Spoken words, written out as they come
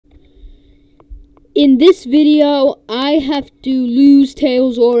In this video, I have to lose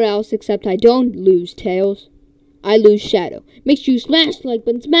Tails or else, except I don't lose Tails. I lose Shadow. Make sure you smash the like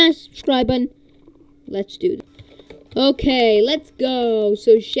button, smash the subscribe button. Let's do this. Okay, let's go.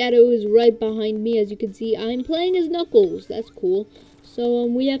 So Shadow is right behind me. As you can see, I'm playing as Knuckles. That's cool. So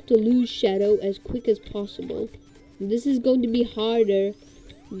we have to lose Shadow as quick as possible. This is going to be harder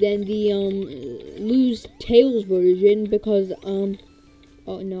than the lose Tails version because oh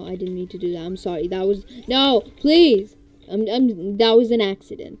no, I didn't mean to do that. I'm sorry. That was no, please. That was an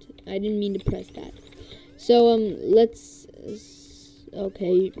accident. I didn't mean to press that. So let's.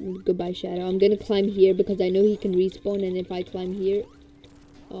 Okay, goodbye, Shadow. I'm gonna climb here because I know he can respawn, and if I climb here,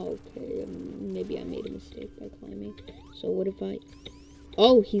 okay, maybe I made a mistake by climbing. So what if I?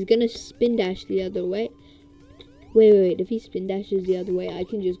 Oh, he's gonna spin dash the other way. Wait. If he spin dashes the other way, I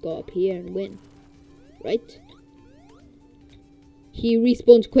can just go up here and win, right? He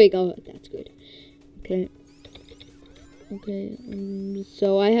respawns quick. Oh, that's good. Okay.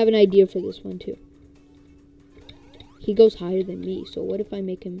 So I have an idea for this one too. He goes higher than me, so what if I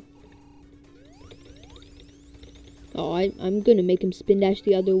make him... Oh, I'm gonna make him spin dash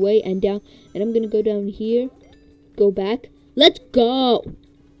the other way and down, and I'm gonna go down here, go back. Let's go!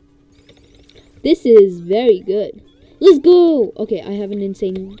 This is very good. Let's go! Okay, I have an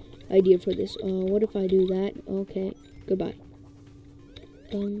insane idea for this. What if I do that? Okay, goodbye.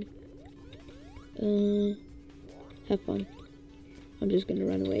 Have fun. I'm just gonna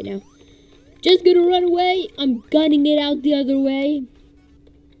run away now. Just gonna run away. I'm gunning it out the other way.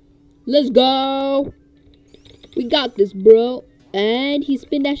 Let's go. We got this, bro. And he's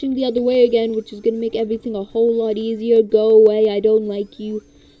spin dashing the other way again, which is gonna make everything a whole lot easier. Go away. I don't like you.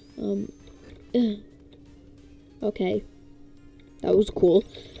 Okay. That was cool.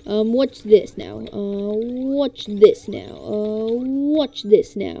 Watch this now. Watch this now. Watch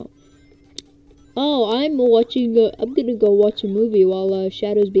this now. Oh, I'm gonna go watch a movie while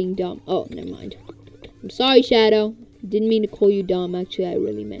Shadow's being dumb. Oh, never mind. I'm sorry, Shadow. Didn't mean to call you dumb. Actually, I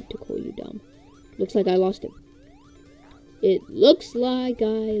really meant to call you dumb. Looks like I lost him. It looks like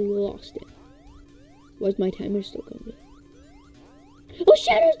I lost him. Why's my timer still going? Oh,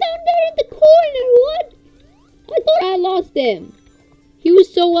 Shadow's down there in the corner. What? I thought I lost him. He was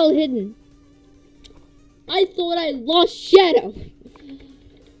so well hidden. I thought I lost Shadow.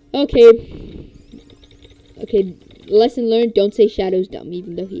 Okay, lesson learned, don't say Shadow's dumb,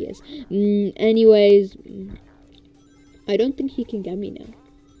 even though he is. Anyways, I don't think he can get me now.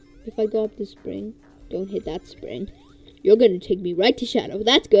 If I go up the spring, don't hit that spring. You're gonna take me right to Shadow.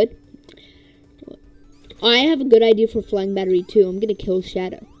 That's good. I have a good idea for flying battery too. I'm gonna kill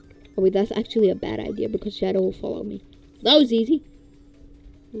Shadow. Oh wait, that's actually a bad idea because Shadow will follow me. That was easy.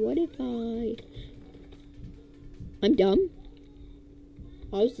 What if I'm dumb?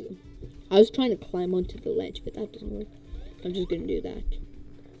 I was trying to climb onto the ledge, but that doesn't work. I'm just gonna do that.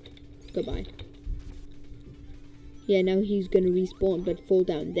 Goodbye. Yeah, now he's gonna respawn, but fall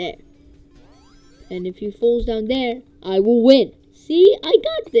down there. And if he falls down there, I will win. See? I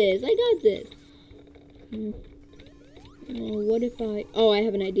got this. I got this. Oh, what if I... Oh, I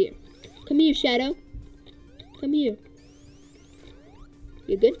have an idea. Come here, Shadow. Come here.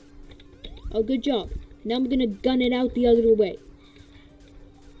 You good? Oh, good job. Now I'm gonna gun it out the other way.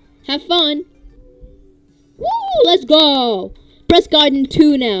 Have fun. Woo! Let's go. Press Garden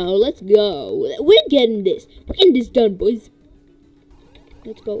 2 now. Let's go. We're getting this. We're getting this done, boys.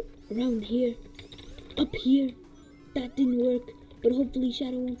 Let's go around here. Up here. That didn't work. But hopefully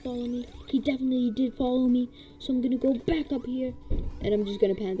Shadow won't follow me. He definitely did follow me. So I'm going to go back up here. And I'm just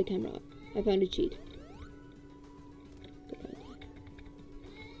going to pan the camera up. I found a cheat.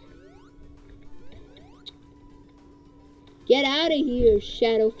 Get out of here,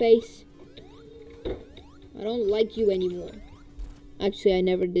 Shadow Face. I don't like you anymore. Actually, I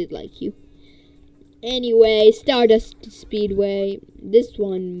never did like you. Anyway, Stardust Speedway. This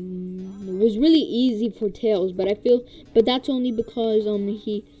one was really easy for Tails, but that's only because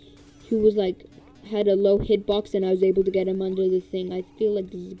he was like had a low hitbox and I was able to get him under the thing. I feel like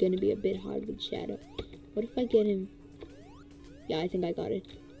this is gonna be a bit hard with Shadow. What if I get him? Yeah, I think I got it.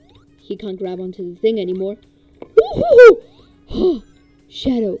 He can't grab onto the thing anymore. Woohoo!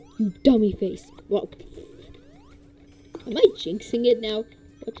 Shadow, you dummy face. Well, am I jinxing it now?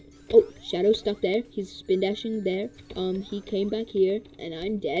 What? Oh, Shadow's stuck there. He's spin dashing there. He came back here, and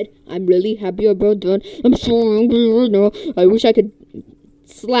I'm dead. I'm really happy about that. I'm so angry right now. I wish I could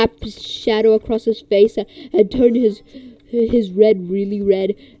slap Shadow across his face and turn his red really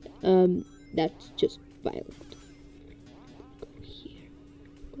red. That's just violent. Go here.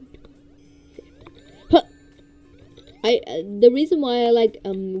 The reason why I like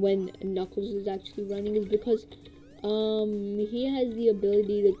when Knuckles is actually running is because he has the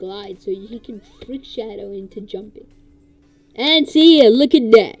ability to glide, so he can trick Shadow into jumping. And see ya, look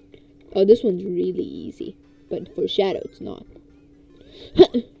at that. Oh, this one's really easy, but for Shadow it's not.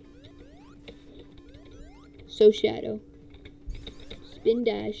 So Shadow, spin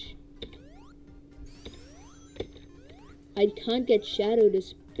dash. I can't get Shadow to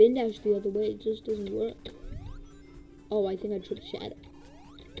spin dash the other way. It just doesn't work. Oh, I think I tricked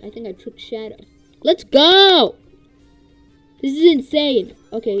Shadow. Let's go! This is insane.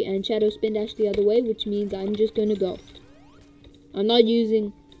 Okay, and Shadow spin dash the other way, which means I'm just gonna go. I'm not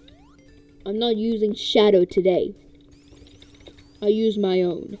using Shadow today. I use my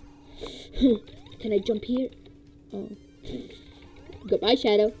own. Can I jump here? Oh. Goodbye,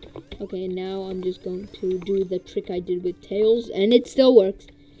 Shadow. Okay, and now I'm just going to do the trick I did with Tails, and it still works.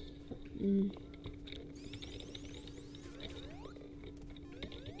 Come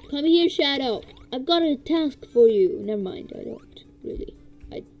here, Shadow. I've got a task for you. Never mind, I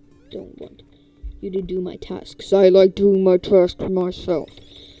don't want you to do my tasks. I like doing my tasks myself.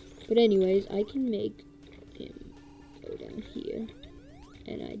 But anyways, I can make him go down here.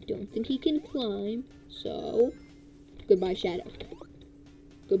 And I don't think he can climb, so goodbye, Shadow.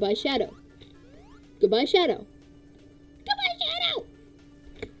 Goodbye, Shadow. Goodbye, Shadow. Goodbye, Shadow!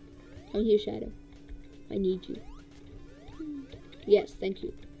 Come here, Shadow. I need you. Yes, thank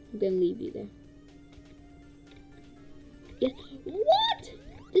you. I'm gonna leave you there. Yeah. What?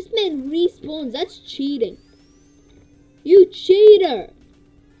 This man respawns. That's cheating. You cheater!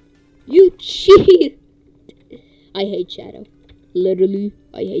 You cheat! I hate Shadow. Literally,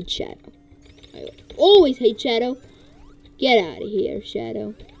 I hate Shadow. I always hate Shadow. Get out of here,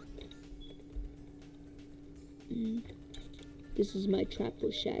 Shadow. This is my trap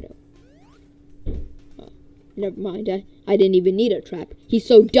for Shadow. Oh, never mind. I didn't even need a trap. He's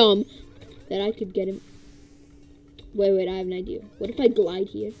so dumb that I could get him. Wait, I have an idea. What if I glide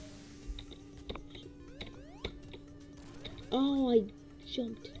here? Oh, I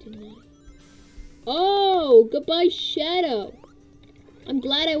jumped, didn't I? Oh, goodbye, Shadow. I'm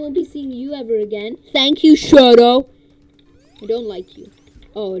glad I won't be seeing you ever again. Thank you, Shadow. I don't like you.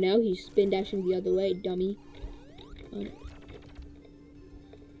 Oh, now he's spin dashing the other way, dummy.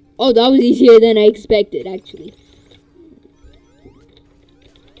 Oh, that was easier than I expected, actually.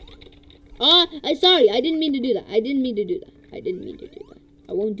 Sorry, I didn't mean to do that.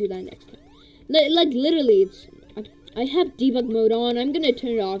 I won't do that next time. Like, literally, I have debug mode on. I'm gonna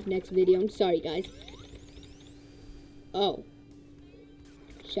turn it off next video. I'm sorry, guys. Oh.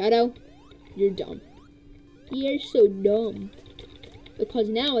 Shadow, you're dumb. You're so dumb. Because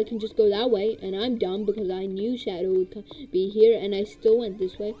now I can just go that way, and I'm dumb because I knew Shadow would be here, and I still went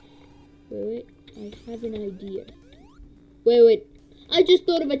this way. Wait, I have an idea. Wait, I just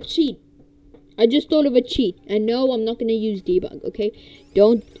thought of a cheat. And no, I'm not gonna use debug, okay?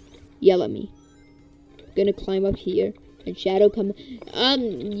 Don't yell at me. I'm gonna climb up here, and Shadow come.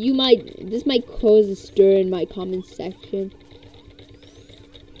 This might cause a stir in my comment section.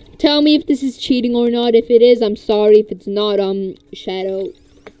 Tell me if this is cheating or not. If it is, I'm sorry. If it's not, Shadow,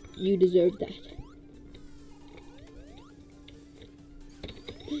 you deserve that.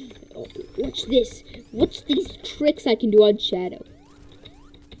 Oh, watch this. Watch these tricks I can do on Shadow.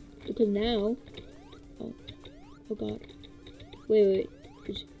 Because now, oh God. Wait.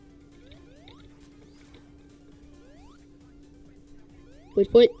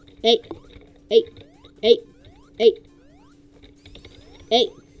 Wait for it. Hey.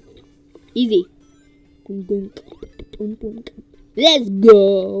 Easy. Let's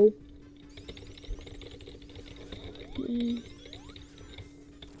go.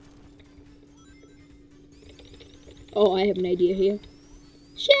 Oh, I have an idea here.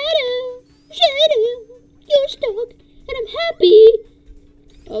 Shadow, you're stuck, and I'm happy.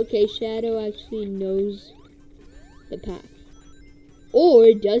 Okay, Shadow actually knows the path.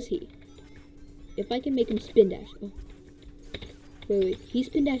 Or does he? If I can make him spin dash. Oh. Wait, he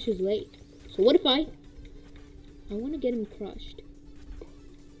spin dashes late. So what if I want to get him crushed.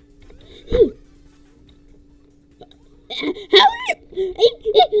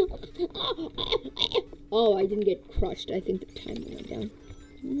 Oh, I didn't get crushed. I think the timer went down.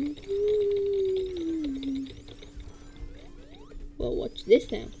 Well, watch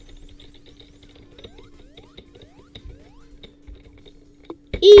this now.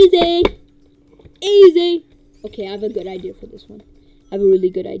 Easy! Easy! Okay, I have a good idea for this one. I have a really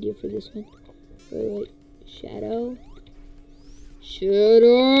good idea for this one. Wait. Shadow.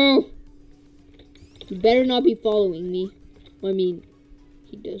 You better not be following me. I mean,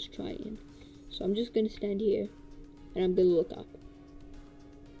 he does try and. So I'm just gonna stand here. And I'm gonna look up.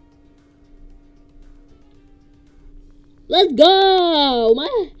 Let's go!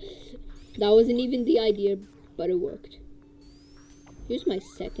 That wasn't even the idea, but it worked. Here's my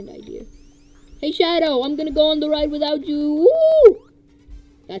second idea. Hey Shadow, I'm gonna go on the ride without you. Woo!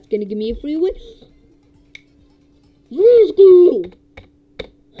 That's gonna give me a free win. Let's go!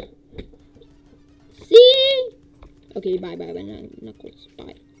 See? Okay, bye, Knuckles.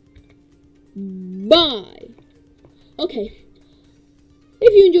 Bye. Bye. Okay.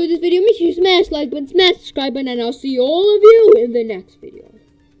 If you enjoyed this video, make sure you smash like button, smash subscribe button, and I'll see all of you in the next video.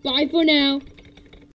 Bye for now.